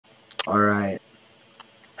Alright.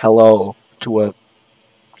 Hello to a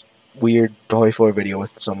weird Toy 4 video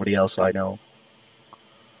with somebody else I know.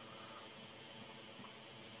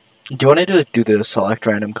 Do you want to do the select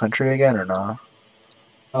random country again or not?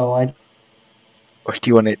 Oh, Or do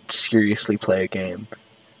you want to seriously play a game?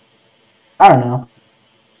 I don't know.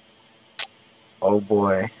 Oh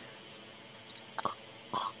boy.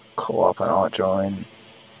 Co-op, I don't join.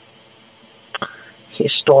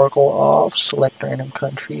 Historical off, select random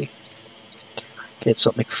country. Get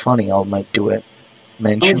something funny, I might do it.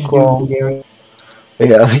 Why don't you do Manchukuo. Bulgaria?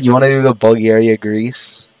 Yeah, you want to do the Bulgaria,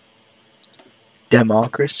 Greece?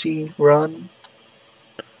 Democracy run?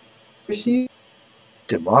 Pursue?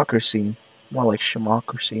 Democracy? More like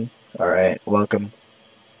shemocracy. Alright, welcome.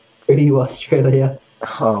 Or do you Australia?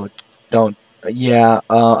 Oh, don't. Yeah,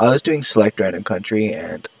 I was doing select random country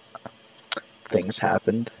and things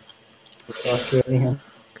happened. Australia.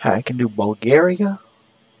 I can do Bulgaria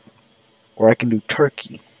or I can do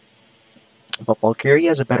Turkey. But Bulgaria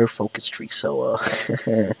has a better focus tree, so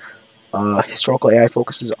historical AI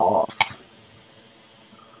focus is off.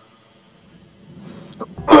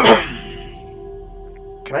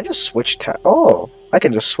 Can I just switch tab? Oh, I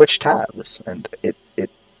can just switch tabs and it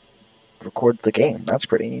records the game. That's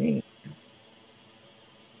pretty neat.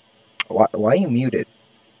 Why are you muted?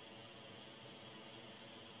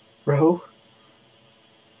 Bro?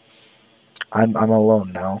 I'm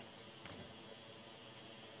alone now.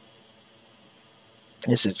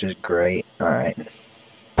 This is just great. Alright.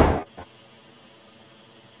 Oh,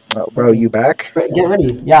 bro, you back? Get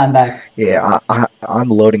ready. Yeah, I'm back. Yeah, I'm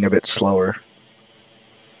loading a bit slower.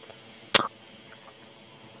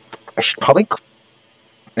 I should probably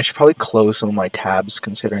close some of my tabs,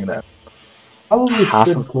 considering that Probably half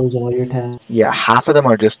should of close all your tabs. half of them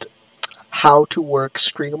are just how to work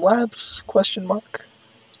Streamlabs? Question mark.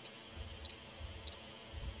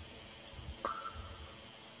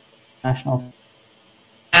 National.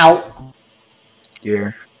 Ow!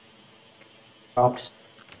 Yeah. Dropped.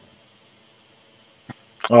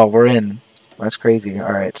 Oh, we're in. That's crazy.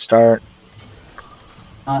 All right, start.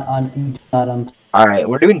 Not on. All right,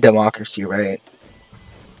 we're doing democracy, right?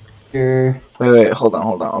 Sure. Wait, hold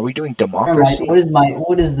on. Are we doing Never mind. democracy?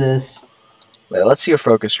 What is this? Wait, let's see your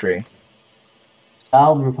focus tree.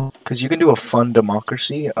 Valid Republic. Because you can do a fun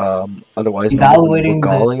democracy, otherwise known as the Evaluating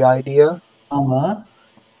Magali idea. the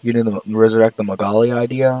You can resurrect the Magali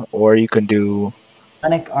idea, or you can do.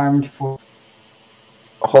 Hellenic Armed Force.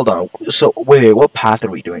 Hold on. So wait, what path are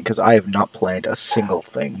we doing? Because I have not planned a single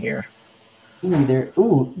thing here. Either.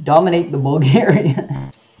 Ooh, dominate the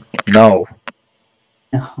Bulgarian. No,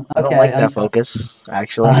 No. I don't Okay, like I'm that sorry. focus.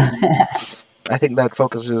 Actually, I think that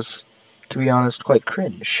focus is, to be honest, quite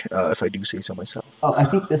cringe. If I do say so myself. Oh, I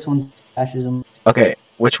think this one's fascism. Okay,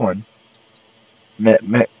 which one?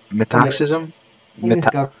 Metaxism? I think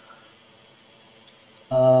it's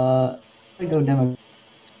I go demo.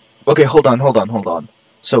 Okay, hold on.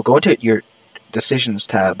 So go into your decisions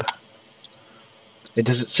tab.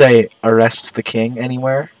 Does it say arrest the king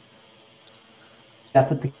anywhere? Yeah,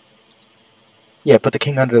 put the. Yeah, put the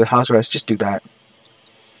king under the house arrest. Just do that.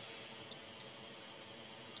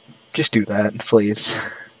 Just do that, please.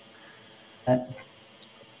 That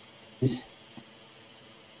is.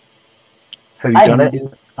 Have you done it?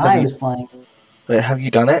 I was playing. Have you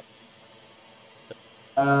done it?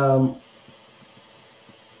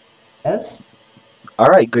 Yes. All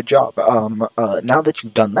right, good job. Now that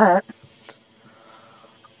you've done that,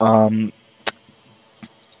 when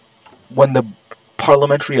the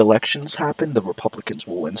parliamentary elections happen, the Republicans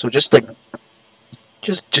will win. So just do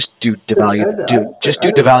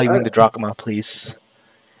devaluing the drachma, please.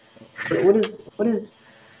 What is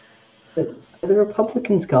the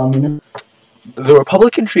Republicans communist? The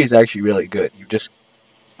Republican tree is actually really good. You just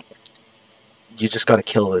gotta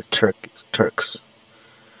kill the Turks.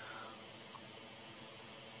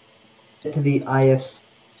 To the IFC.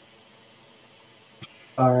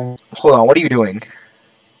 Alright. Hold on, what are you doing?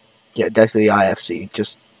 Yeah, definitely IFC.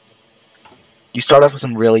 Just you start off with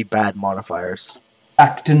some really bad modifiers.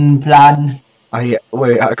 Acton plan. I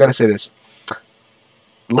gotta say this.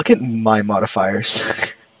 Look at my modifiers.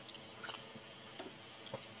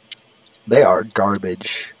 They are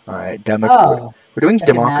garbage. Alright, we're doing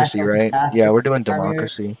democracy, right? Yeah, we're doing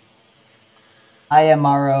democracy.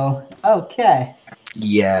 IMRO. Okay.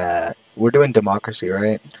 Yeah, we're doing democracy,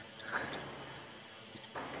 right?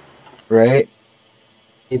 Right?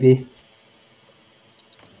 Maybe.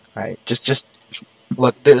 Alright, just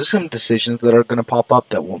look. There's some decisions that are gonna pop up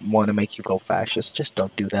that want to make you go fascist. Just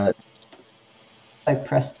don't do that. I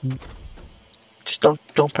pressed. Just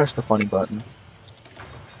don't press the funny button.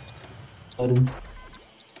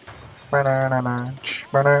 Okay.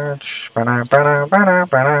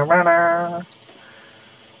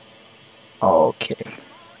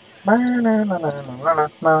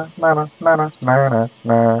 Alright,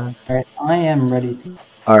 I am ready to.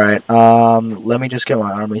 Alright, let me just get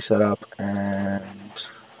my army set up and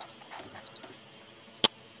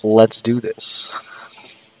let's do this.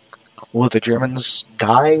 Will the Germans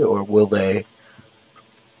die or will they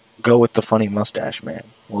go with the funny mustache man?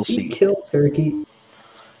 We'll You see. kill Turkey.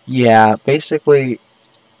 Yeah, basically,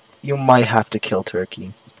 you might have to kill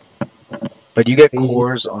Turkey. But you get Crazy.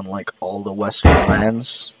 cores on like all the western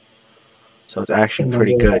lands, so it's actually Remember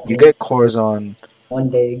pretty good. that You name get cores on. one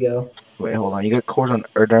day ago. Wait, hold on. You get cores on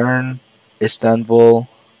Edirne, Istanbul,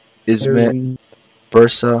 Izmit, Irving.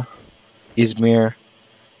 Bursa, Izmir,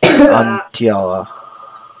 Antalya,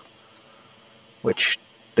 which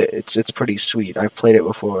it's pretty sweet. I've played it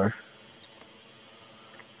before.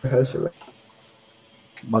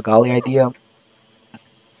 Magali idea,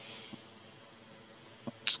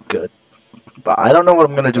 it's good, but I don't know what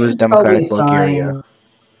I'm gonna do as Should Democratic probably Bulgaria. find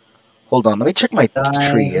Hold on, let me check my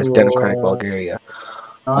guy tree as who Democratic will Bulgaria.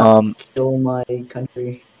 not kill my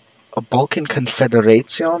country. A Balkan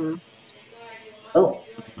Confederation. Oh,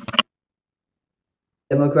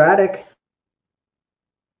 democratic.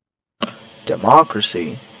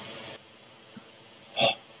 Democracy.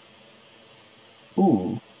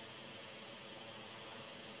 Ooh.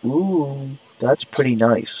 Ooh, that's pretty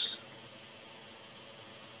nice.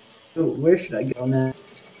 Ooh, where should I go now?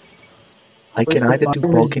 I Where's can the either do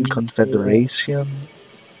farmers Balkan eat? Confederation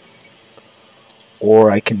or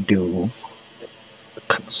I can do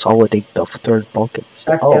consolidate the third Balkans.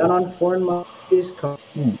 Back Oh, down on foreign monarchies.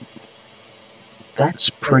 ooh, that's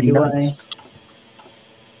And pretty do nice.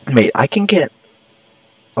 Mate, I can get.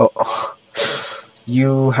 Oh,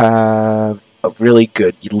 you have a really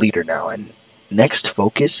good leader now. And next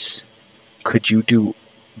focus, could you do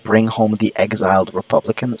bring home the exiled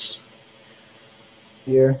Republicans?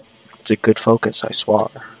 here It's a good focus, I swear.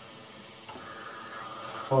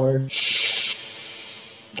 or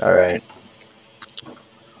Alright.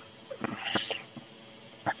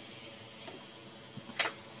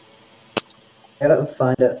 I gotta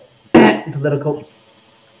find a political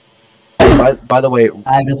By the way,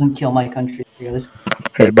 guy doesn't kill my country.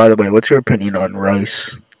 hey, by the way, what's your opinion on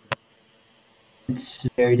rice? It's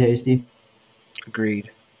very tasty. Agreed.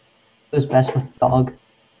 It goes best with dog.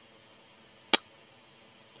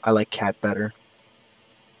 I like cat better,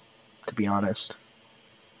 to be honest.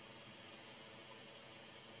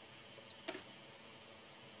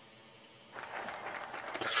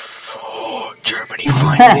 Germany,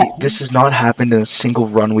 finally! This has not happened in a single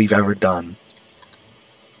run we've ever done.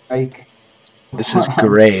 Like, This is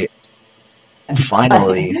great.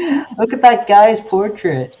 Finally. Look at that guy's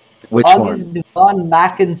portrait. Which August one? Devon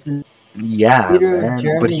Mackinson, Yeah, leader of man. But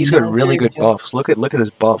Germany, he's got really military good general. buffs. Look at his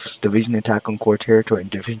buffs. Division attack on core territory and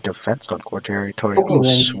division defense on core territory. Okay, Oh,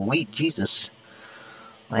 then. sweet Jesus.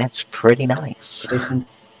 That's pretty nice.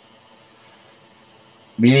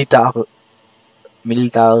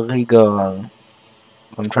 Militarigo.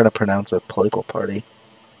 I'm trying to pronounce a political party.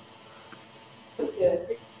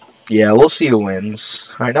 Yeah, we'll see who wins.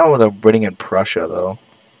 Right now they're winning in Prussia, though.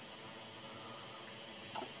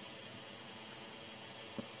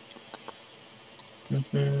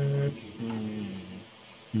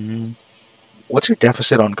 What's your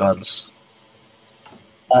deficit on guns?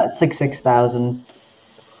 It's like 6,000.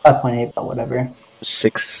 5.8, but whatever.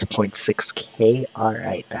 6.6k?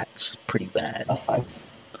 Alright, that's pretty bad. 5.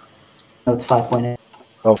 No, it's 5.8.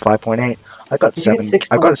 Oh, 5.8. I got Did you get 7. 6?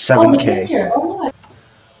 I got a 7k.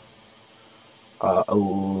 Oh,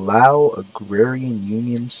 Allow agrarian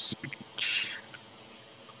union speech.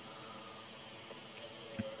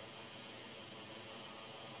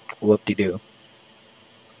 Whoop-de-doo.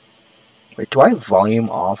 Wait, do I have volume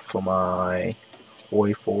off for my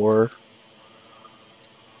Hoi 4?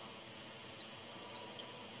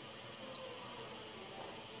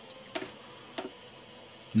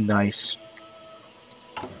 Nice.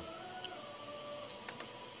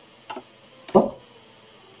 oh,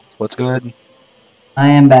 What's good? I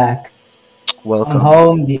am back. Welcome. I'm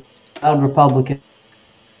home, the proud Republican.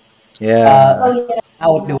 Yeah.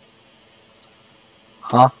 How it doing?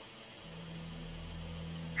 Huh?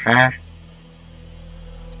 Huh?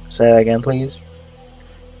 Say that again, please.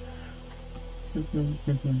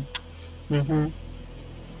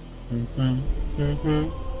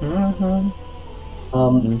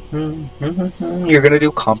 You're gonna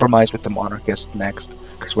do compromise with the monarchist next,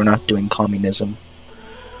 because we're not doing communism.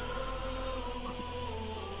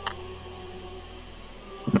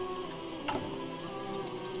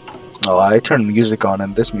 Oh, I turned music on,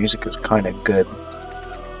 and this music is kind of good.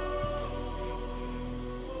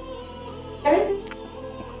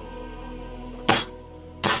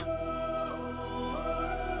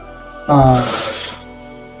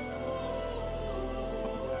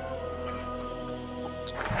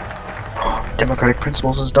 Democratic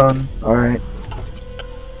principles is done. Alright.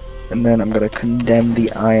 And then I'm gonna condemn the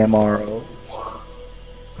IMRO.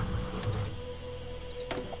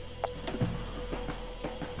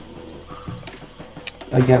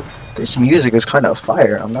 I get. This music is kind of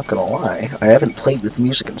fire, I'm not gonna lie. I haven't played with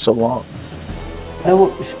music in so long.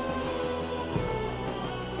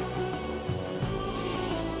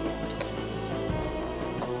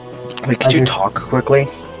 Wait, could you talk quickly?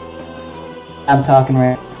 I'm talking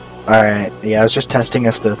right. Alright, yeah, I was just testing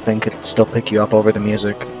if the thing could still pick you up over the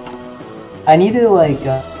music. I need to, like,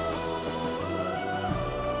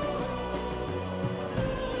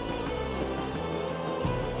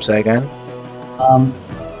 Say again?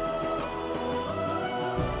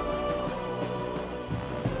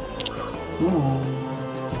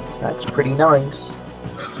 That's pretty nice.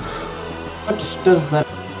 What does that...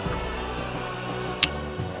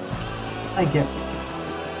 I get...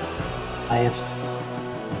 I have...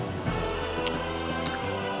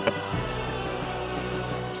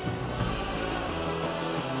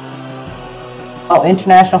 Oh,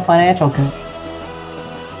 international financial...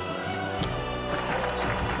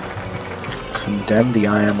 Condemn the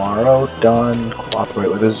IMRO, done. Cooperate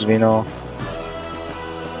with this Zvino.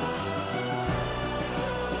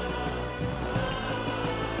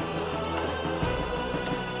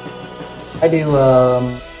 I do,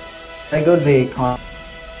 I go to the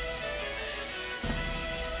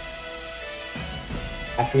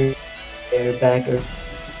after they're back or...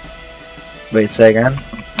 Wait, say again?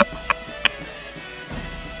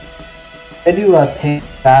 I do, pay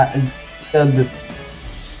that and the...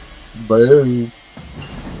 Boo.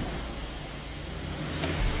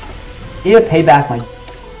 I need to pay back my...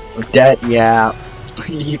 Debt, yeah.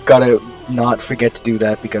 You gotta not forget to do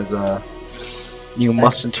that because, you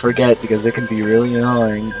mustn't forget because it can be really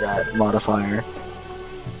annoying, that modifier.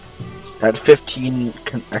 That 15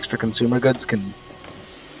 extra consumer goods can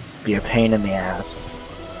be a pain in the ass.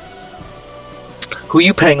 Who are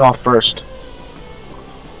you paying off first?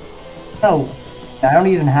 No, I don't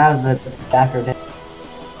even have the backer debt.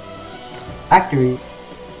 Factory.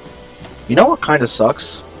 You know what kind of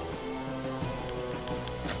sucks?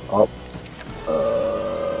 Oh.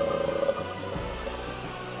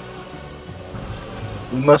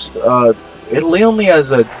 We must, Italy only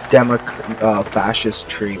has a fascist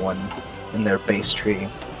tree one in their base tree.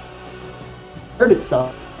 Heard it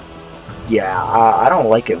sucks. Yeah, I don't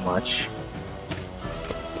like it much.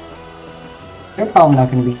 They're probably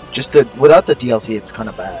not gonna be... Just that, without the DLC, it's kind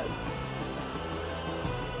of bad.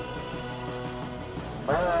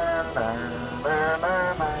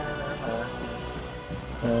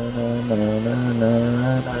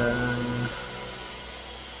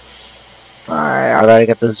 Alright, I gotta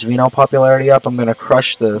get the Zvino popularity up. I'm gonna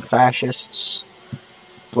crush the fascists.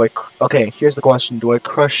 Okay, here's the question. Do I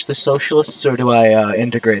crush the socialists or do I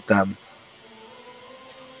integrate them?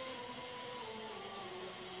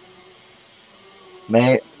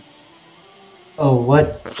 Mate. Oh,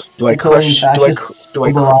 what? Do I crush... Do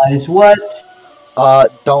I mobilize what?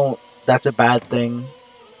 Don't. That's a bad thing.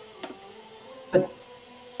 But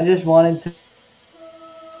I just wanted to...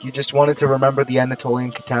 You just wanted to remember the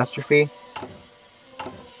Anatolian catastrophe?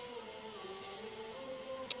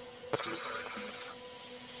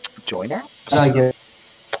 Join us? I get it.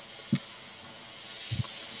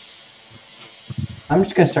 I'm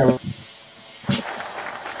just gonna start with...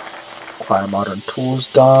 Acquire modern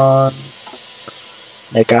tools done.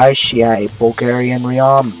 Negotiate Bulgarian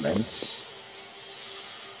rearmaments.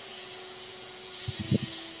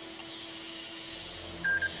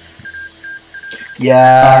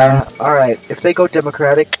 Yeah, alright. If they go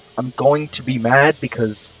democratic, I'm going to be mad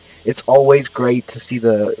because it's always great to see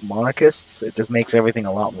the monarchists. It just makes everything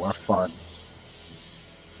a lot more fun.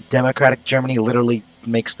 Democratic Germany literally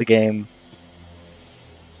makes the game...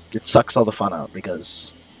 It sucks all the fun out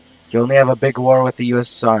because you only have a big war with the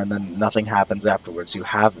USSR and then nothing happens afterwards. You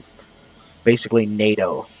have basically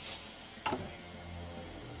NATO.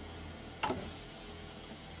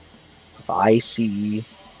 If I see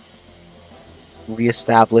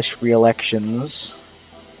re-establish free elections,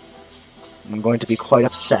 I'm going to be quite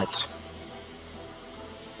upset.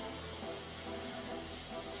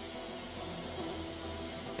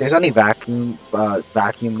 If there's any vacuum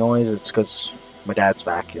noise, it's because my dad's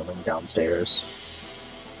vacuuming downstairs.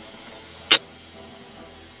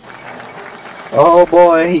 Oh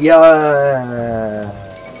boy, yeah!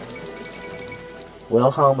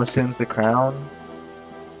 Wilhelm assumes the crown.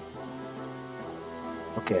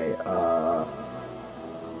 Okay,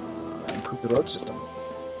 improve the road system.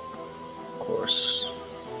 Of course.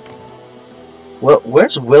 Well,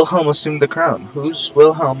 where's Wilhelm assume the crown? Who's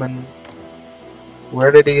Wilhelm and where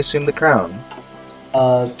did he assume the crown?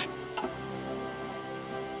 Hold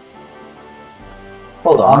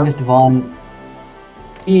on. August von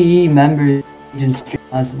EE members agents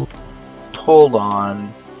responsible Hold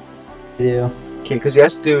on. to do. Okay, because he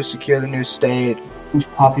has to secure the new state, Whose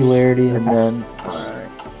popularity and then... Alright.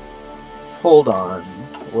 Hold on.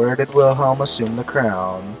 Where did Wilhelm assume the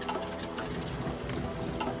crown?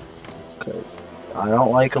 Because I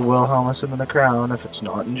don't like a Wilhelm assuming the crown if it's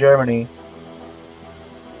not in Germany.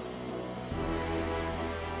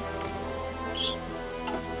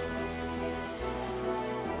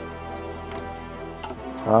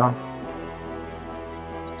 Huh?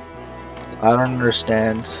 I don't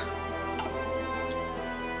understand.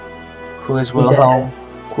 Who is Wilhelm?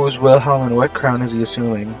 Who's Wilhelm and what crown is he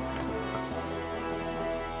assuming?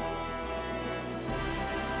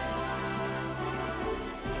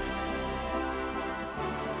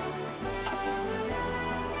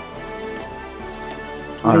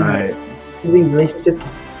 Alright. Having relationships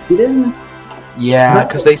with Sweden? Yeah,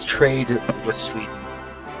 because they trade with Sweden.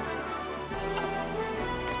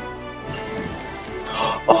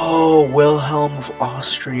 Oh, Wilhelm of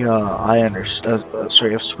Austria. I understand.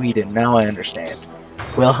 Sorry, of Sweden. Now I understand.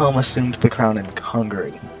 Wilhelm assumed the crown in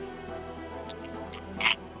Hungary.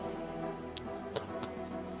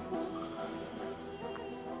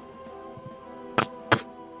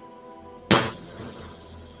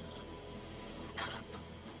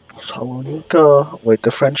 Salonika. Wait,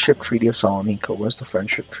 the Friendship Treaty of Salonika. Where's the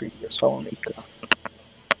Friendship Treaty of Salonika?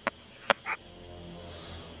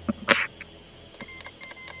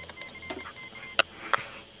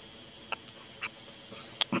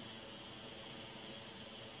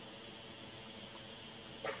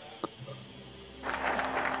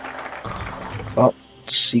 Oh,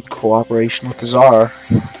 seek cooperation with the Tsar.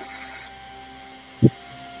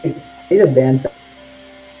 Need a band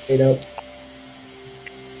straight up.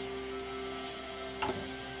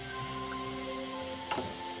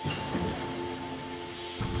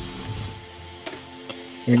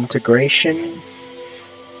 Integration.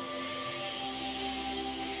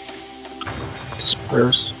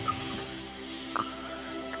 Disperse.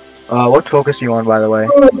 What focus are you on, by the way?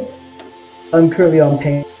 I'm currently on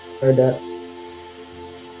paying for debt.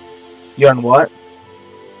 You on what?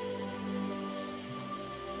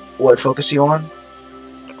 What focus are you on?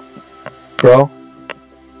 Bro?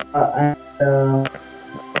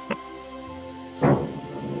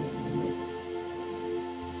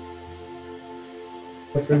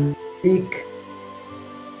 For week,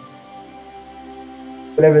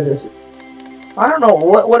 whatever this is. I don't know,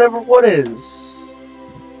 what is?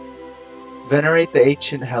 Venerate the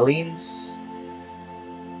ancient Hellenes?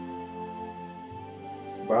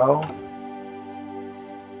 Bro?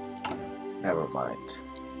 Never mind.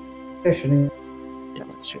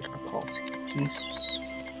 Demonstration of policy of peace.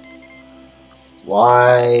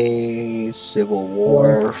 Why civil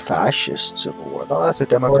war? Fascist civil war. No, that's a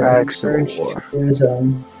democratic civil war.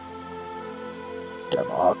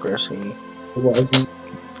 Democracy. It wasn't.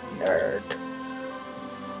 Nerd.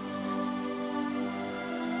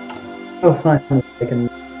 Oh, fine. I can.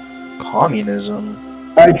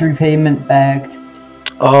 Communism. Large repayment backed.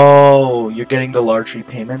 Oh, you're getting the large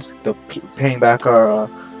repayments? Paying back our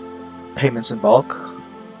payments in bulk?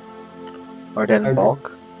 Or debt in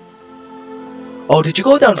bulk? Oh, did you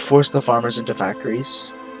go down force the farmers into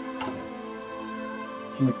factories?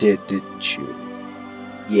 You did, didn't you?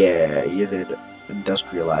 Yeah, you did.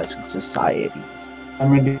 Industrializing society.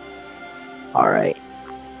 I'm ready. Alright.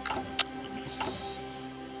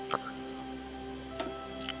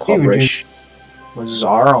 Cooperation. Was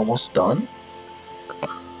Tsar almost done?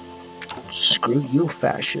 Screw you,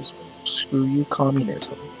 fascism. Screw you,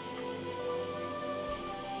 communism.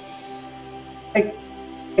 I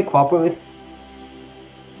cooperate with.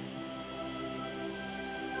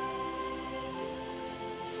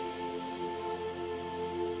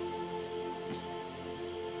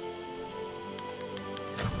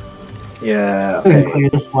 Yeah, okay. Clear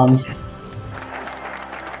the slums.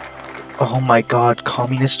 Oh my god,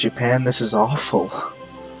 communist Japan, this is awful.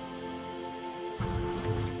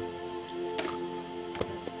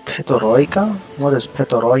 Petoroika? What is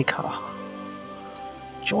Petoroika?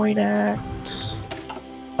 Join Act.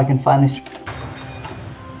 I can find this.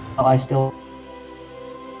 Oh, I still.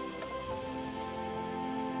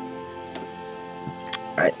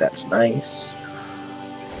 Alright, that's nice.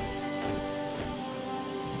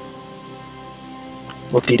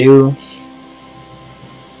 Whoop-de-doo.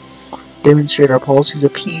 Demonstrate our policies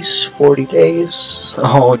of peace, 40 days.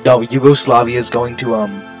 Oh no, Yugoslavia is going to,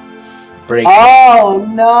 break. Oh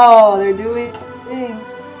no, they're doing things.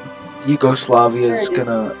 Yugoslavia is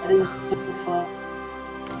gonna... That is so fun.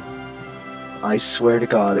 I swear to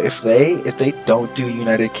God, if they don't do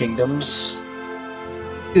United Kingdoms...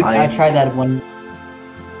 Dude, I tried that one.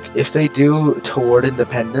 If they do toward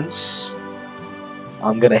independence,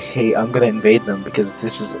 I'm gonna invade them because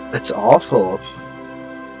that's awful.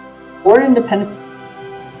 Or independent.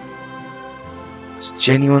 It's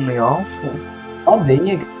genuinely awful.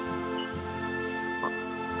 Albania.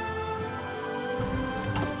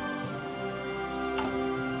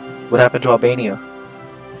 What happened to Albania?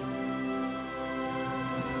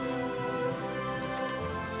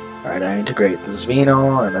 Alright, I integrate the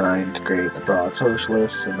Zvino, and then I integrate the broad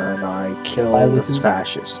socialists, and then I kill the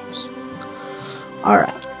fascists.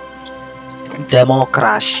 Alright.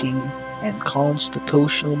 Democracy and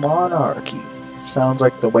constitutional monarchy. Sounds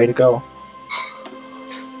like the way to go.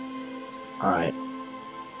 Alright.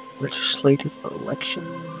 Legislative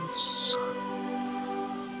elections.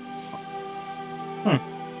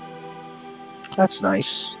 That's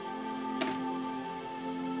nice.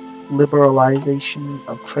 Liberalization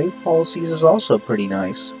of trade policies is also pretty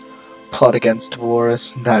nice. Plot against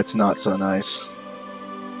divorce, that's not so nice.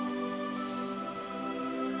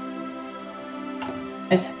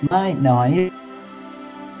 No, I need.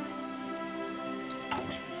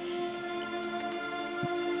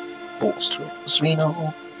 Bolster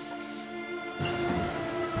Zvino.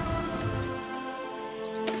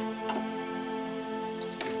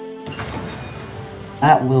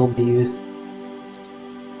 That will be used.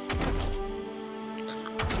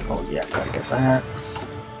 Oh yeah, gotta get that.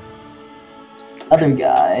 Other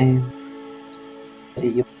guy.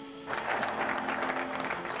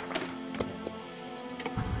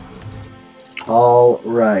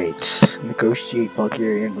 Alright. Negotiate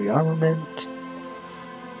Bulgarian rearmament.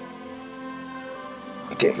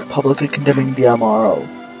 Okay, publicly condemning the MRO.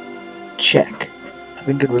 Check.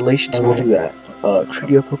 Having good relations, we'll do that.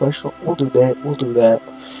 Treaty of professional, we'll do that.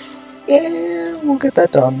 Yeah, we'll get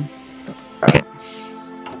that done. Alright.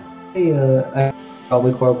 I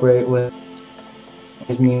probably cooperate with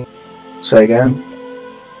me. Say again?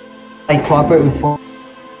 I cooperate with foreign.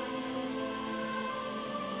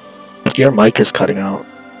 Your mic is cutting out.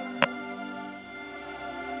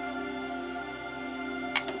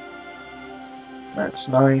 That's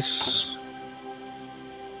nice.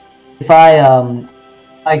 If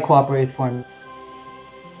I cooperate with foreign.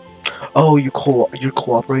 Oh, you're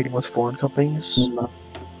cooperating with foreign companies?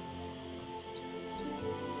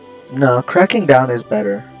 No, cracking down is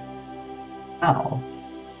better. How?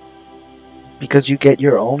 Because you get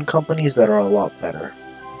your own companies that are a lot better.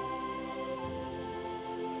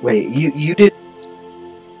 Wait, you did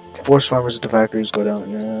force farmers into factories go down?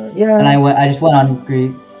 Yeah. And I just went on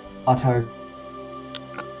Greek autarky.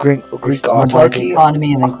 Greek autarky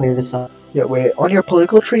economy, and then clear this up. Yeah, wait. On your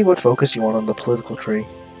political tree, what focus you want on the political tree?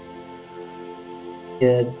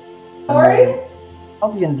 Good. Sorry.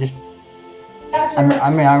 Probably gonna just. I'm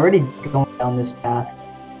already going down this path.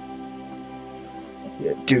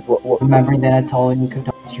 Yeah, dude. What? Remembering that I told you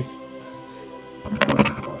catastrophe.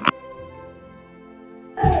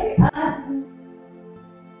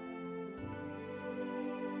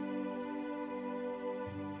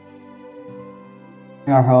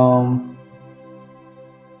 Our home.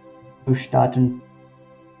 Ustaten.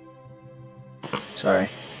 Sorry.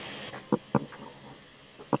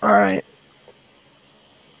 Alright.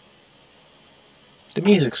 The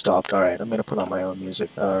music stopped. Alright, I'm gonna put on my own music.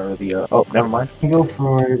 Oh, never mind. Go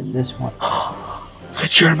for this one. The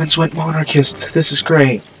Germans went monarchist. This is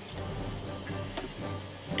great.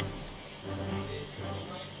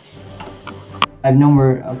 I have no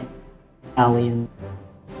more Italian.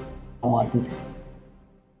 I want them to.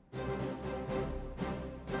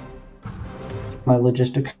 My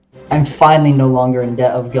logistics. I'm finally no longer in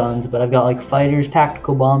debt of guns, but I've got like fighters,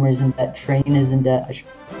 tactical bombers in debt, train is in debt.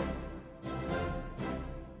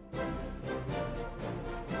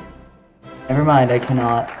 Never mind, I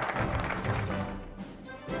cannot.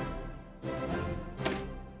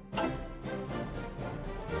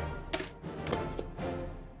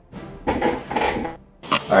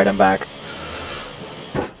 Alright, I'm back.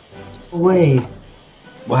 Wait.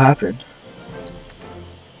 What happened?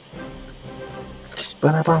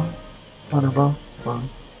 Ba-da-bum, ba-da-bum, bum,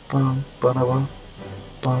 bum, ba-da-bum,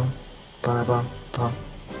 bum, ba-da-bum, bum,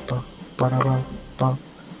 bum, ba-da-bum, bum,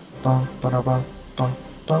 bum, ba-da-bum, bum,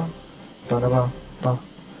 bum, ba-da-bum, bum,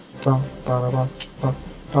 bum, ba-da-bum, bum,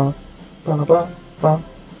 bum, ba-da-bum, bum,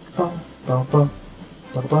 bum, bum, bum,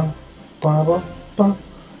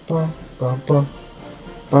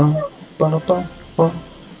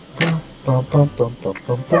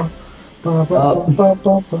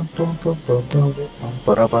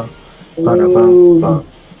 Ooh.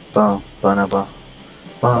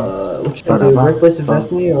 What should I do? Workplace of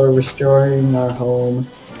destiny or restoring our home?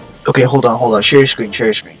 Okay, hold on. Share your screen, share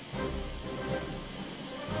your screen.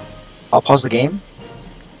 I'll pause the game.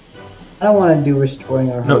 I don't want to do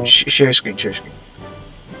restoring our No, home. share your screen, share your screen.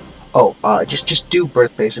 Oh, just do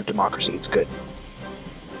birthplace of democracy. It's good.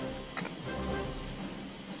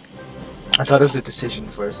 I thought it was a decision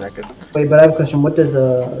for a second. Wait, but I have a question. What does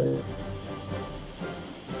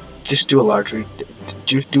Just do a large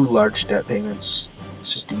just do large debt payments.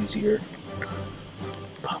 It's just easier.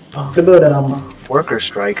 what about Worker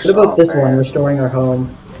strikes. what about Oh, this man. one? Restoring our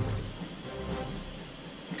home.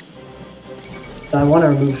 I want to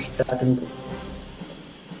remove that and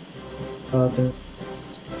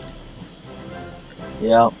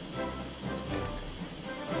Yeah.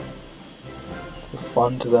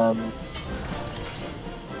 Fund them.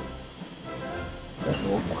 Then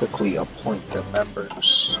we'll quickly appoint their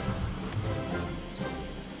members.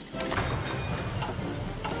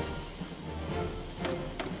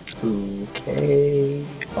 Okay.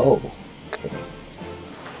 Oh, okay.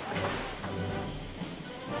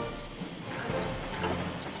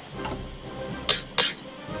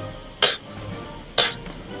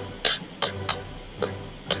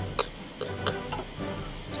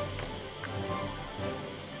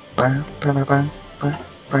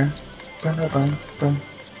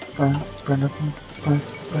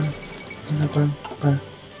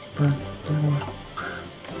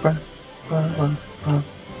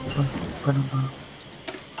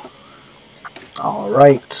 All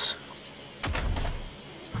right.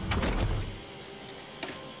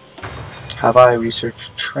 Have I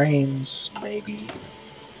researched trains? Maybe.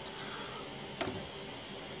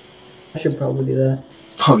 I should probably do that.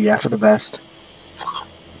 Oh yeah, for the best.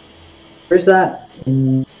 Where's that?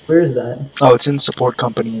 Where is that? Oh, it's in support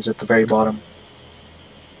companies at the very bottom.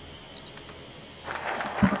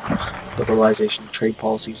 Liberalization of trade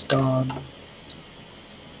policies done.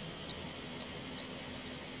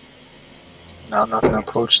 Now I'm not going to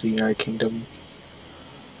approach the United Kingdom.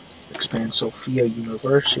 Expand Sophia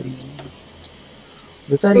University.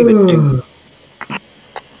 What does that even do?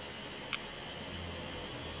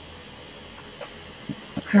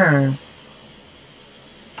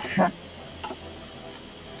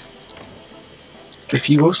 If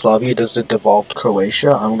Yugoslavia doesn't devolve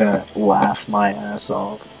Croatia, I'm gonna laugh my ass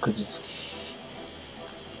off because it's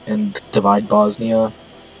and divide Bosnia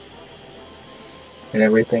and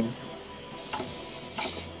everything.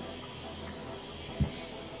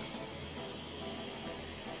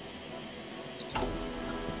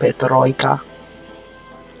 Petrojka.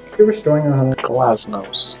 You're restoring our home.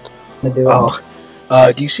 Glasnost.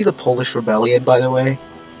 Oh. Do you see the Polish rebellion, by the way?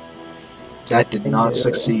 That did not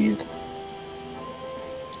succeed.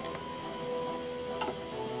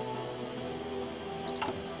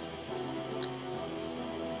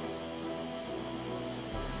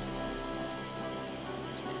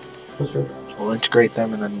 We'll integrate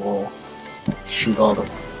them and then we'll shoot all the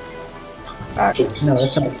fascists. No,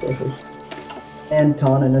 that's not social.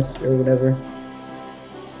 Antoninus or whatever.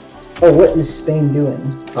 Oh, what is Spain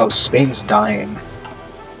doing? Oh, Spain's dying.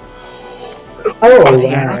 Oh, are the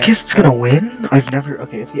anarchists gonna win? I've never.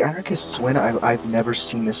 Okay, if the anarchists win, I've never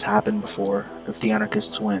seen this happen before. If the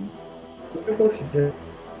anarchists win.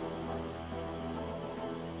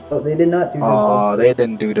 Oh, they did not do. Oh, they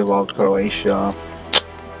didn't do devolved Croatia.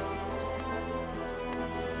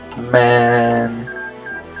 Man.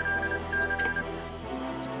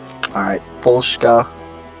 Alright, Polska.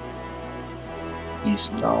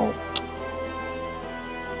 He's no.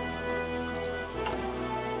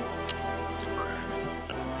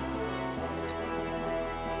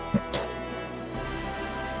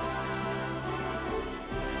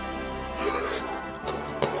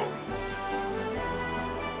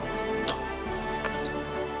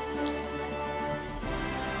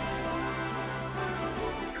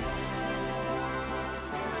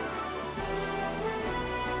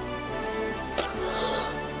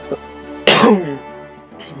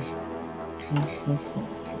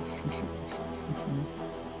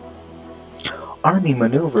 Army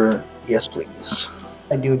maneuver? Yes, please.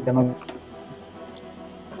 I do demo.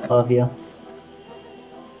 Love you.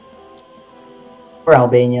 Or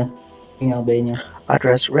Albania. In Albania. I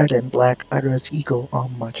dress red and black, I dress eagle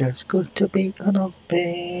on my chest. Good to be an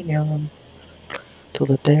Albanian. Till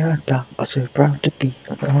the day I die, I say proud to be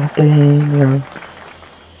an Albanian.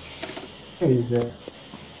 Where is it?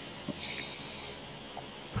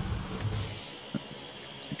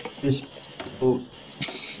 Just oh,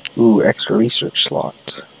 Ooh, extra research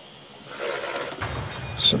slot.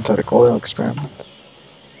 Synthetic oil experiment.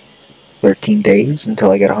 13 days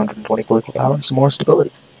until I get 120 political power and some more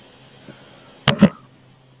stability.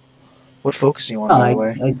 What focus are you on, no, by the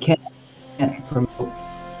way? I can't promote.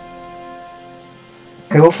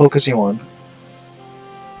 Hey, what focus are you on?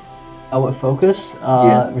 What focus?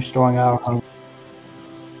 Yeah. Restoring our hunger.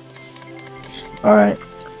 Alright.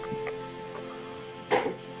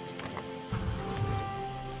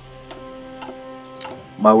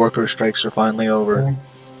 My worker strikes are finally over.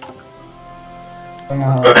 Restoring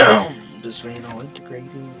our hunger. This Vano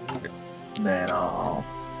integrated. Nano.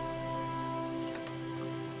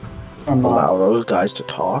 Or not. Allow those guys to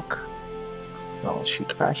talk. I'll shoot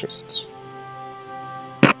the fascists.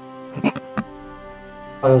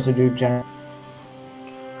 I also do general.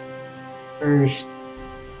 First.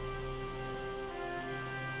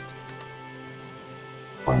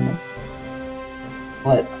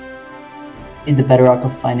 What? Need the bedrock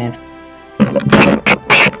of financial.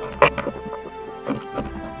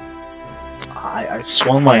 I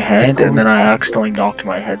swung my hand and then I accidentally knocked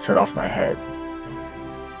my headset off my head.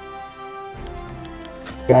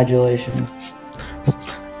 Congratulations.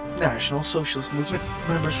 National Socialist Movement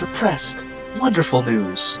members repressed. Wonderful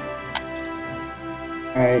news.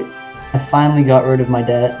 Alright. I finally got rid of my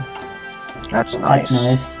debt. That's nice. That's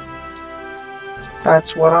nice.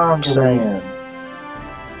 That's what I'm saying.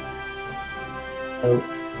 So,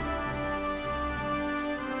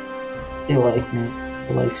 they like me.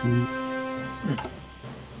 They likes me.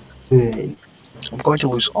 Good. I'm going to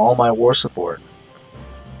lose all my war support.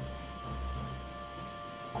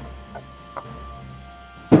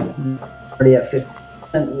 Already at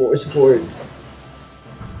 50% war support.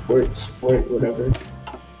 Support, whatever.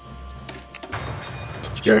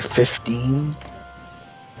 If you're 15,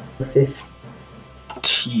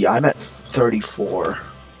 50. I'm at 34.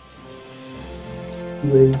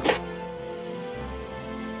 Liz.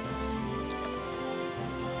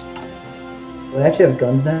 Do I actually have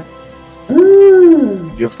guns now?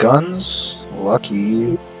 You have guns?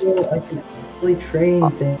 Lucky. I can actually train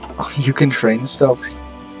things. You can train stuff.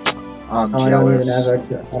 I'm Oh, jealous. I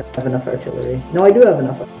don't have enough artillery. No, I do have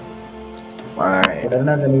enough. Alright. But I don't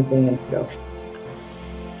have anything in production.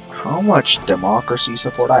 How much democracy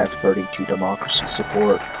support? I have 32 democracy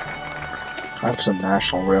support. I have some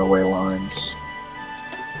national railway lines.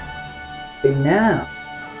 Okay, now.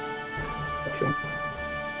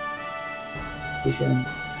 Station.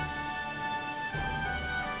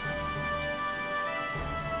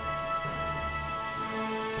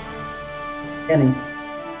 Scanning.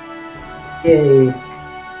 Yay.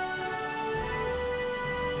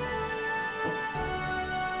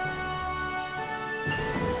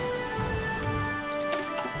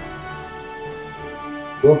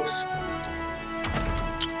 Whoops.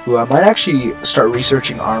 Ooh, I might actually start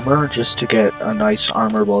researching armor just to get a nice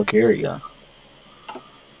armor Bulgaria.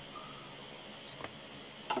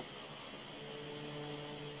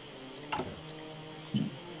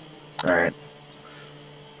 Alright.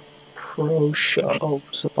 Pro-show of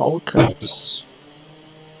the Balkans.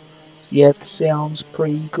 Yeah, it sounds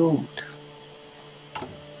pretty good.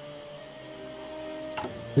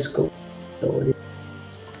 Physical ability.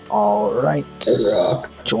 Alright. Bedrock.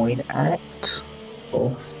 Join act.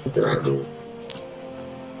 Ability.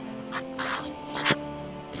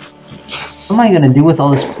 What am I gonna do with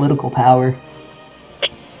all this political power?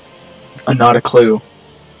 Not a clue.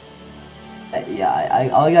 Yeah,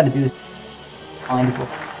 all I gotta do is find people.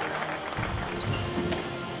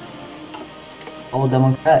 All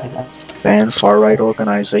democratic. Ban far-right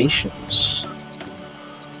organizations.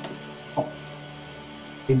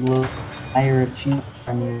 Big low, higher achievement.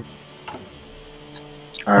 I've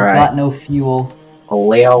Alright. got no fuel.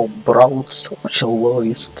 Allow broad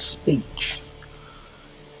socialist speech.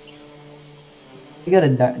 You got a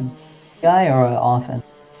guy or an offense?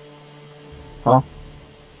 Huh?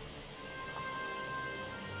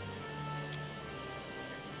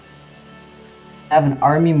 I have an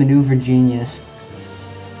army maneuver genius.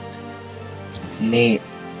 Neat.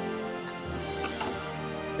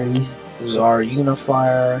 Czar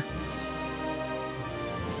Unifier.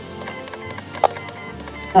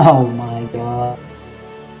 Oh my god.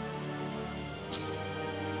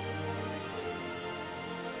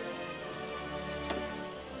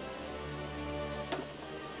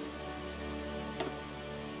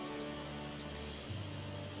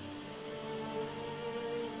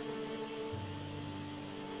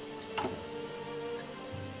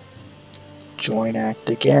 Join act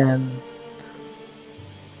again.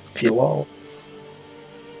 Philo.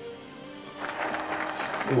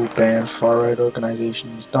 Ooh, ban far-right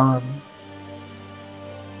organizations done.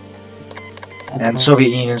 And Soviet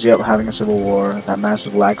Union's yep having a civil war. That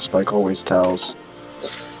massive lag spike always tells.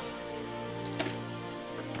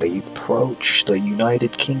 They approach the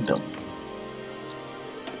United Kingdom.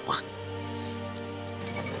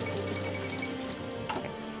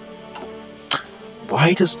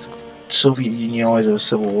 Why does the Soviet Union always have a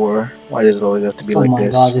civil war? Why does it always have to be Oh like my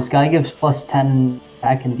this? god, this guy gives plus 10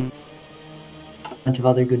 attack and a bunch of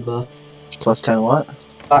other good buffs. Plus 10 what?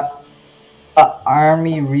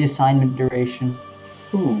 Army reassignment duration.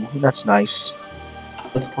 Ooh, that's nice.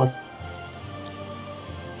 What's plus?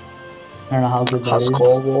 I don't know how good that is.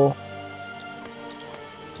 Haskovo.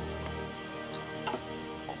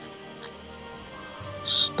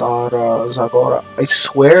 Stara Zagora. I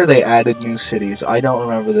swear they added new cities. I don't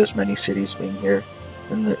remember this many cities being here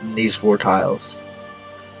in these 4 tiles.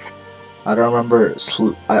 I don't remember.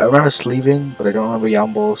 I remember Slivin, but I don't remember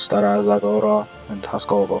Yambol, Stara Zagora, and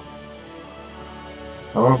Haskovo.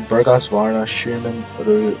 I remember Burgas, Varna, Schumann,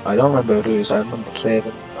 I don't remember Rus. I remember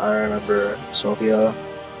Klevin. I remember Sofia,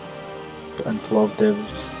 and Plovdiv,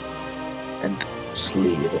 and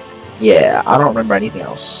Sliv. Yeah, I don't remember anything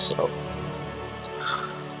else. So.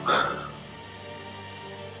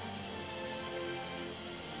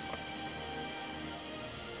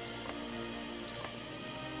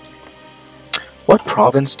 What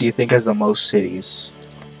province do you think has the most cities?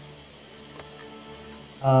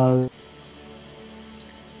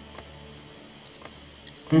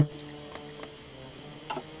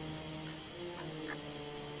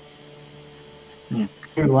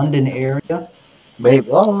 London area? Maybe.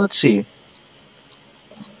 Oh, let's see.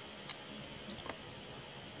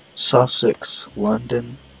 Sussex,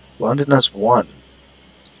 London. London has 1.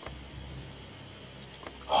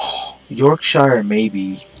 Yorkshire,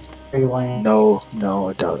 maybe. No,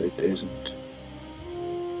 I doubt it isn't.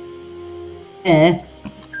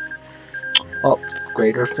 Oh,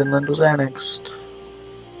 Greater Finland was annexed.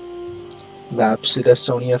 Lapsid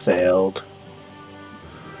Estonia failed.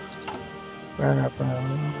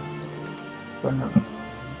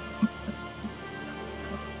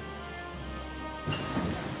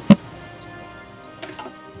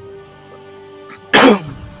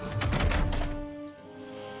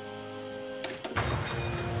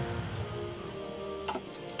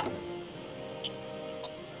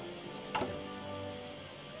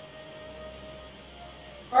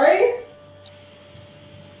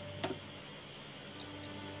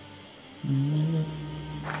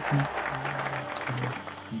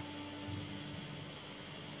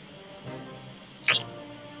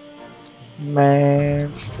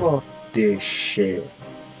 Man, fuck this shit.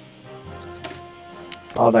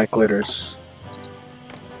 All that glitters.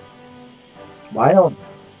 Why don't...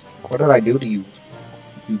 What did I do to you,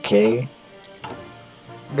 UK?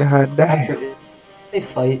 God damn. They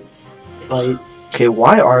fight. Okay,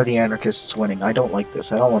 why are the anarchists winning? I don't like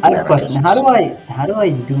this. I don't want the I have a anarchists. question. How do I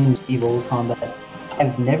do evil combat?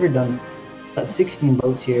 I've never done. Got 16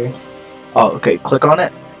 boats here. Oh, okay. Click on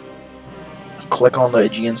it. Click on the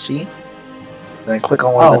GNC. Then click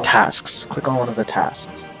on one of the tasks. Click on one of the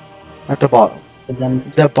tasks. At the bottom. But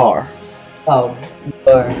then the bar. Oh,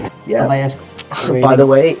 bar. Yeah. By the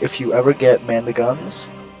way, if you ever get man the guns,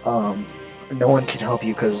 no one can help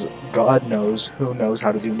you because God knows who knows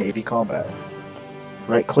how to do Navy combat.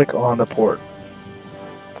 Right click on the port.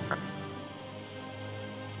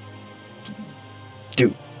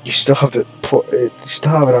 Dude, you still have the port. You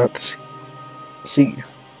still have it out to see.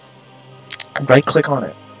 Right click on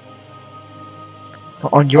it.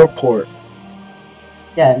 On your port.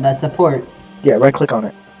 Yeah, that's a port. Yeah, right click on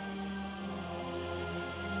it.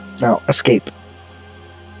 Now, escape.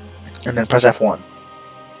 And then press F1.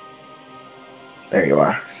 There you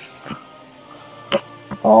are.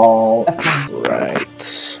 All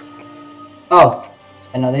right. Oh,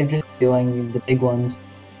 I know they're just doing the big ones.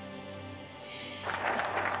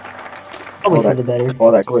 Probably for the better.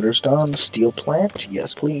 All that glitter's done. Steel plant,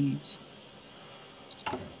 yes please.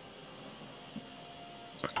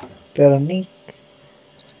 Veronique.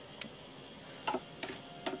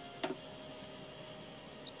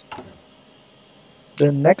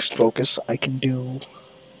 The next focus I can do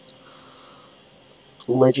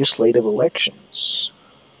legislative elections.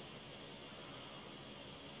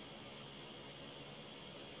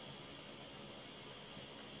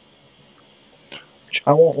 Which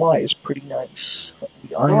I won't lie is pretty nice.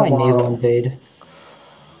 How do I naval invade?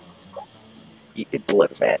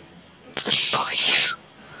 Let man. Please.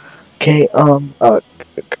 Okay,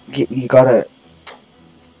 you gotta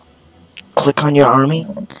click on your army.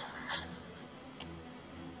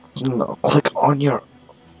 No, click on your...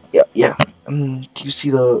 Yeah. Do you see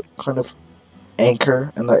the kind of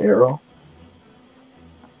anchor and the arrow?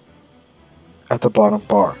 At the bottom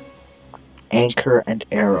bar. Anchor and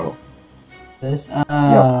arrow. This?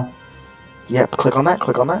 Yep, click on that,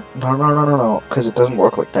 click on that. No, because it doesn't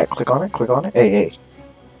work like that. Click on it. Hey.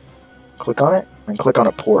 Click on it, and click on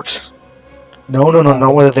a port. No,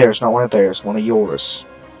 not one of theirs, not one of theirs, one of yours.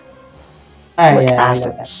 Alright, Like yeah,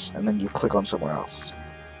 Athens, and then you click on somewhere else.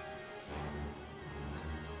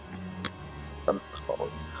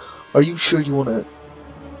 Are you sure you want to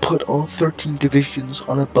put all 13 divisions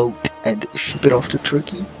on a boat and ship it off to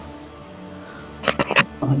Turkey?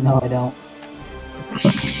 Oh, no, I don't.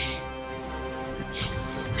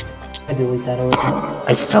 I delete that over.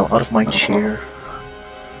 I fell out of my chair.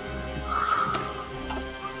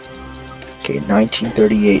 Okay,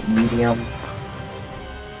 1938 medium.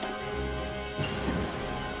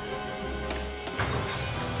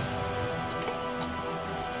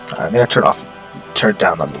 I'm gonna turn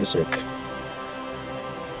down the music.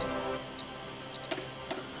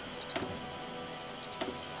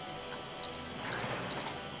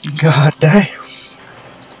 God damn.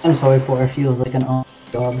 I'm sorry for it. Feels like an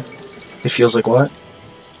office job. It feels like what? An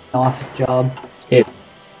office job.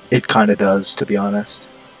 It kind of does, to be honest.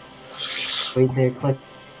 Wait there, click.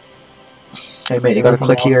 Hey mate, you gotta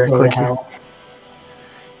click here and click here. Hell.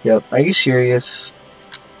 Yep. Are you serious?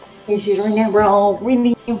 Is it right now, bro?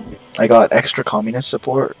 Really? I got extra communist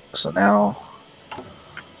support, so now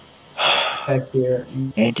Back here.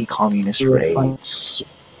 anti-communist You were raids.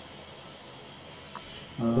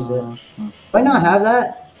 Is it? Do I not have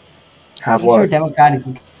that? Have These are what? democratic.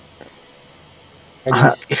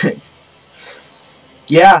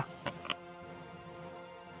 Yeah.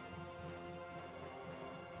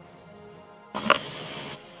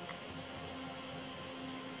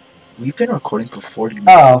 We've been recording for 40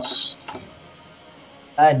 minutes.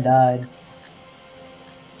 I died.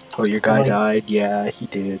 Oh, your guy Like- died? Yeah, he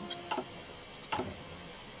did.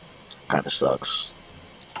 Kinda sucks.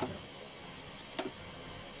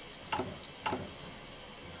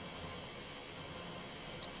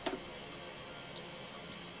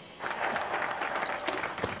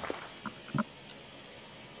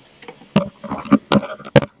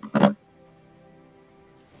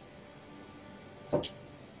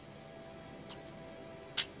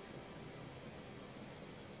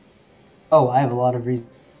 Oh, I have a lot of reasons.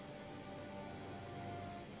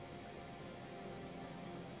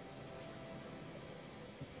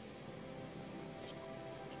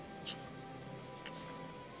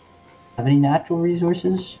 Have any natural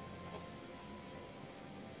resources?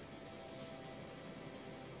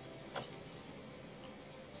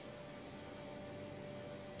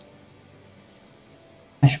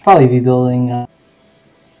 I should probably be building.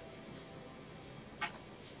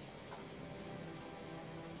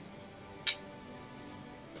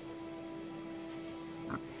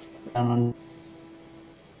 On.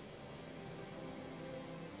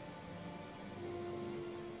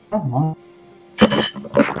 Oh,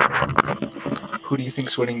 Who do you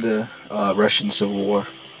think's winning the Russian Civil War?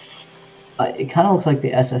 it kind of looks like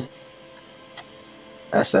the SS.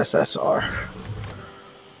 SSSR.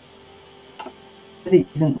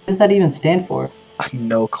 What does that even stand for? I have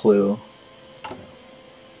no clue.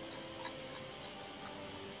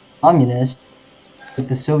 Communist. Like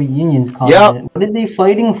the Soviet Union's communist. Yep. What are they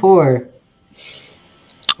fighting for?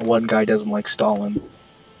 One guy doesn't like Stalin.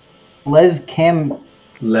 Lev Kamenev.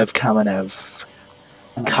 Kamenev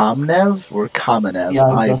or Kamenev? Yeah,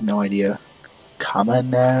 I have no idea.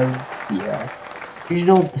 Kamenev? Yeah.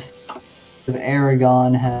 Regional of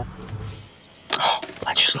Aragon has.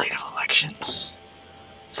 Legislative elections.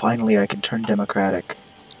 Finally, I can turn democratic.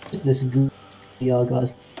 This goofy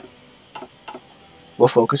August. What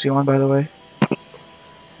focus are you on, by the way?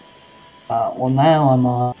 Well, now I'm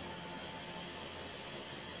on.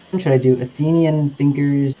 What should I do? Athenian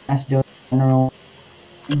thinkers, Macedonian general.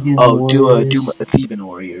 Theban Do warriors. Theban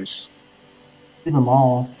warriors. Do them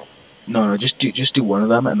all. No, just do one of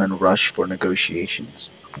them and then rush for negotiations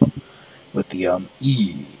with the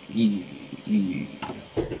E.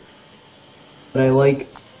 But I like.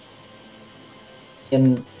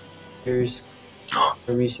 And there's.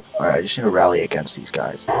 Alright, I just need to rally against these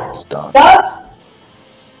guys. It's done.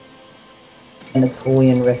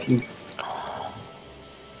 Anatolian refuge.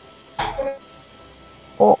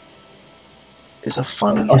 Oh, is a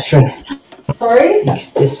funny. Oh, sure. Sorry?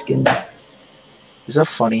 Diskin. Is a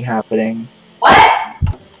funny happening?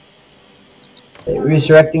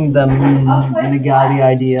 Resurrecting the Megali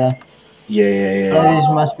idea. Yeah. Others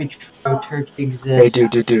must be true. Turkey Hey,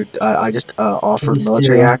 exists. dude. I just offered Let's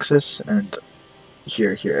military do it. access, and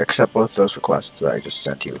here, accept both those requests that I just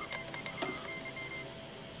sent you.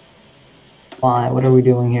 Why? What are we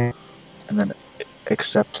doing here? And then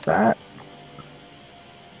accept that.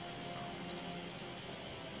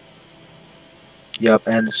 Yep,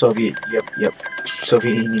 and Soviet. Yep.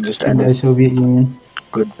 Soviet Union just Goodbye, ended. Soviet Union.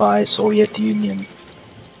 Goodbye, Soviet Union.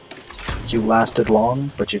 You lasted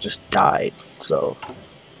long, but you just died. So.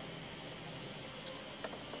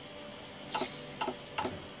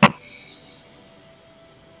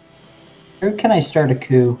 Where can I start a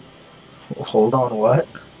coup? Hold on, what?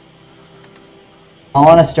 I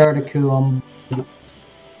want to start a coup.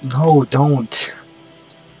 No, don't.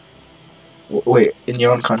 Wait, in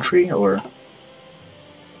your own country, or?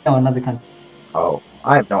 No, another country. Oh,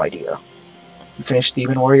 I have no idea. You finished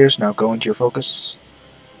Theban Warriors, now go into your focus.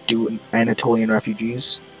 Do Anatolian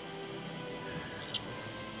Refugees.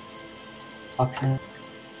 Auction.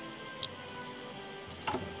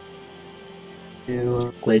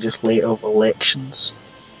 Do Legislative elections.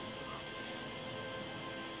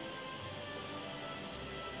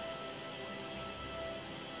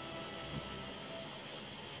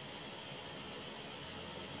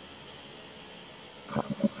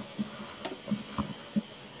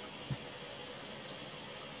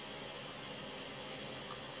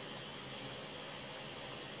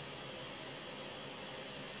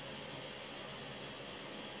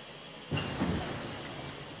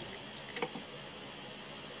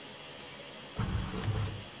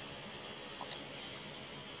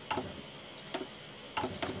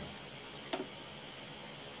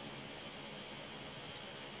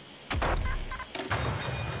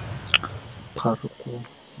 Particle,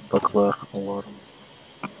 Buckler, Alarm.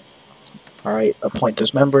 Alright, appoint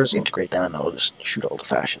as members, integrate them, and I'll just shoot all the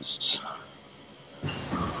fascists.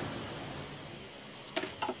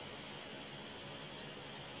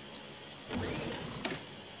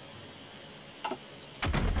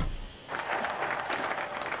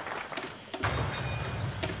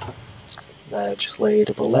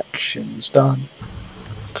 Legislative elections done.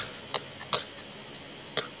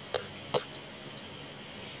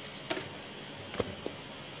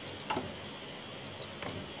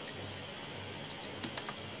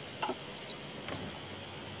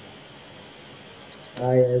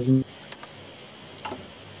 as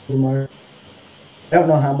Mark. I don't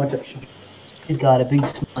know how much I should. He's got a big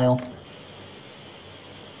smile.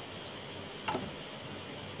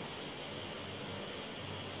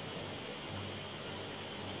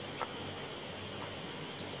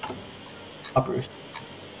 Uppers.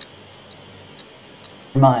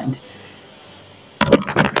 Never mind.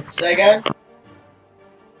 Say again?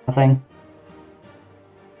 Nothing.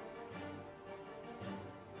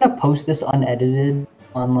 I'm gonna post this unedited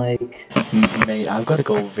on like. Mate, I've got to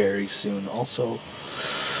go very soon. Also,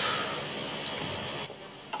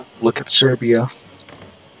 look at Serbia.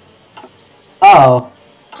 Oh,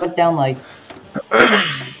 put down like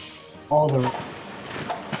all the.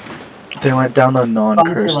 They went down a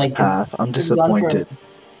non-cursed like, path. I'm disappointed.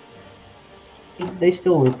 They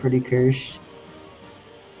still were pretty cursed.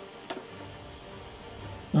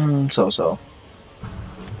 So.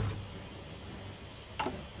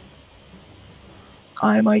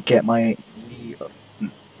 I might get my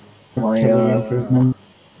improvement.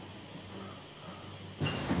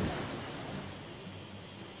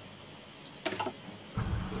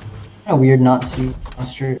 Kind of weird not seeing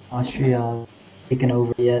Austria taken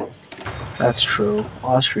over yet. That's true.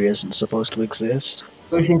 Austria isn't supposed to exist.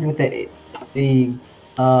 Negotiations with the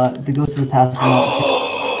Ghost of the Past.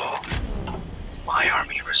 My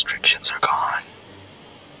army restrictions are gone.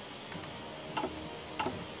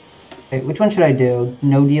 Okay, which one should I do?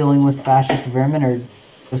 No dealing with fascist vermin or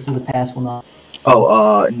Ghost of the Past will not?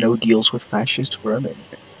 Oh, no deals with fascist vermin.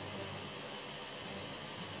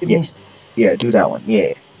 Yeah, do that one.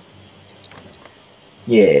 Yeah.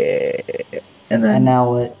 And then. And now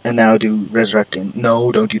what? And now do resurrecting.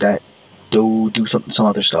 No, don't do that. Do some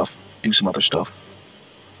other stuff. Do some other stuff.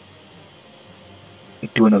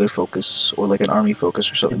 Do another focus or like an army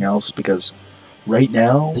focus or something else, because right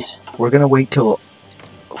now we're gonna wait till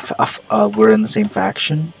we're in the same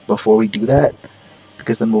faction before we do that,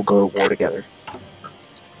 because then we'll go to war together.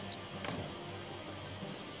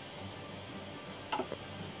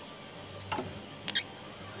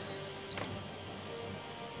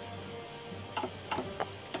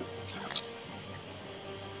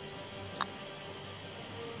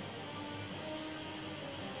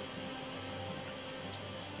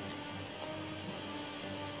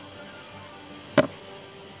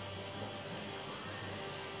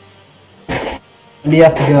 When do you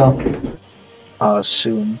have to go?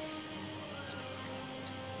 Soon.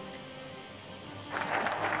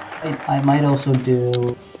 I might also do.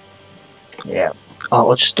 Yeah.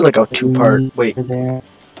 Let's just do like a two-part. Wait. There.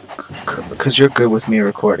 Because you're good with me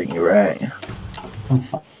recording you, right? I'm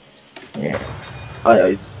fine.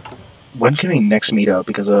 Yeah. When can we next meet up?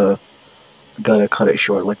 Because gotta cut it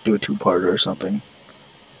short, like do a two-parter or something.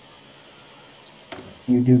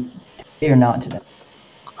 You do today or not today?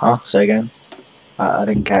 Huh? Say again? I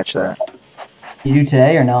didn't catch that. You do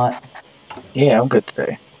today or not? Yeah, I'm good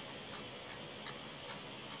today.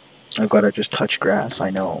 I've gotta just touch grass, I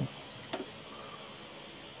know.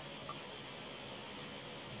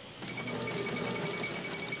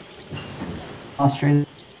 Australia,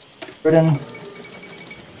 Britain,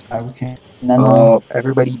 okay, Netherlands,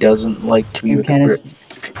 Everybody doesn't like to be with the Canada.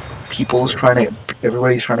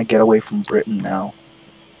 Everybody's trying to get away from Britain now.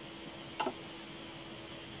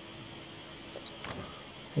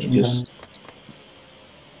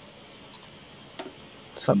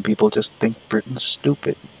 Some people just think Britain's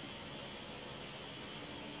stupid.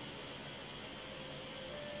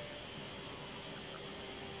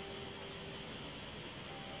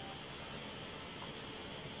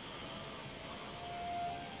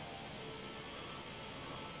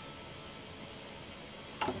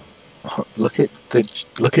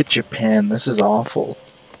 Look at Japan. This is awful.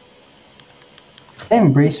 They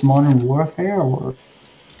embrace modern warfare, or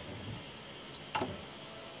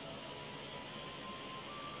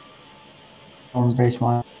embrace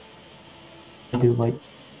modern? They do like.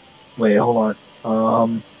 Wait, hold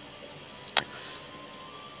on.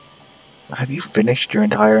 Have you finished your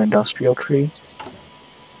entire industrial tree?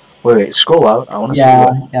 Wait, scroll out. I want to see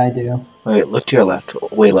what. Yeah, I do. Wait, look to your left.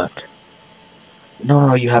 Way left.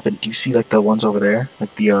 No, you haven't. Do you see like the ones over there?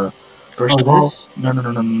 Like the First Oh, of all, this?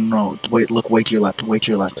 no. Wait, look. Way to your left. Way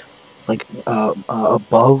to your left. Like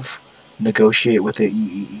above, negotiate with it.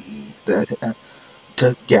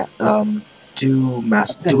 Yeah. I'm gonna Do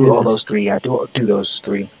do all this. those three. Yeah. Do those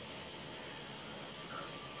three.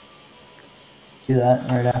 Do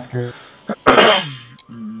that right after. I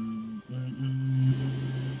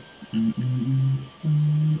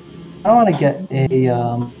don't want to get a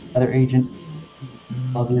other agent.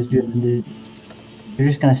 Is doing. You're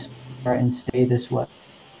just gonna start and stay this way.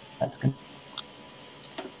 That's gonna.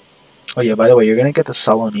 Oh yeah. By the way, you're gonna get the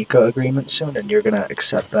Salonika agreement soon, and you're gonna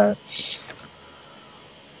accept that.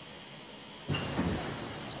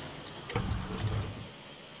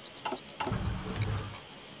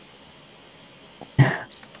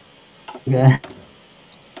 Yeah.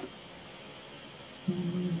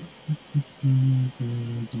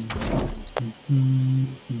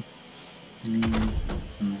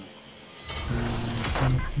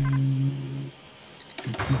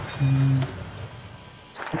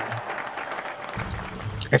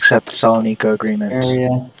 Accept the Salonika agreement.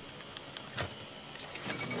 Area.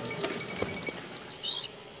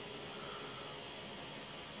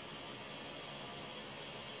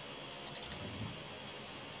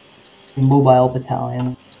 Mobile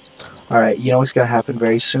battalion. Alright, you know what's gonna happen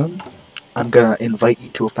very soon? I'm gonna invite you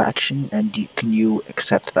to a faction, and can you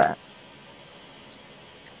accept that?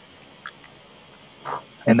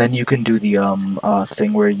 And then you can do the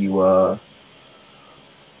thing where you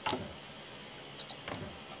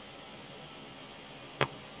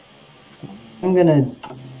I'm gonna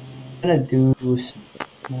do.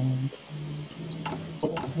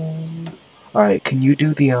 Alright, can you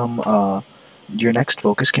do the your next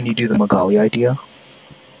focus, can you do the Magali idea?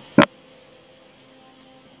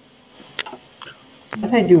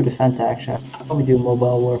 If I do defense action, I'll probably do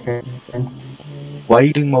mobile warfare. Why are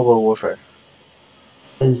you doing mobile warfare?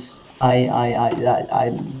 Because I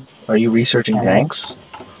Are you researching tanks?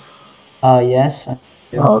 yes. I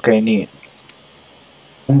do. Oh, okay, neat.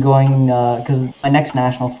 I'm going because my next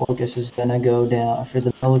national focus is gonna go down for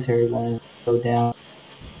the military one is go down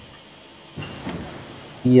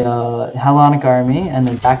the Hellenic army and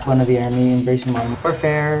the backbone of the army, embracing modern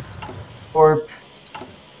warfare, Corp,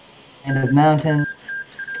 Land of Mountain,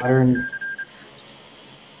 modern.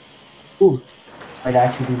 Ooh, might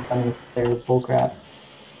actually be done with their bullcrap.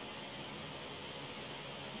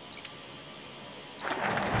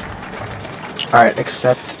 Alright,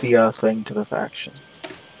 accept the thing to the faction.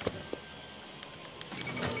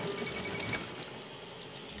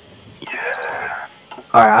 Yeah.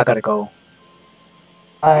 Alright, I gotta go.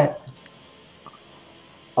 I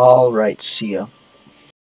Alright, see ya.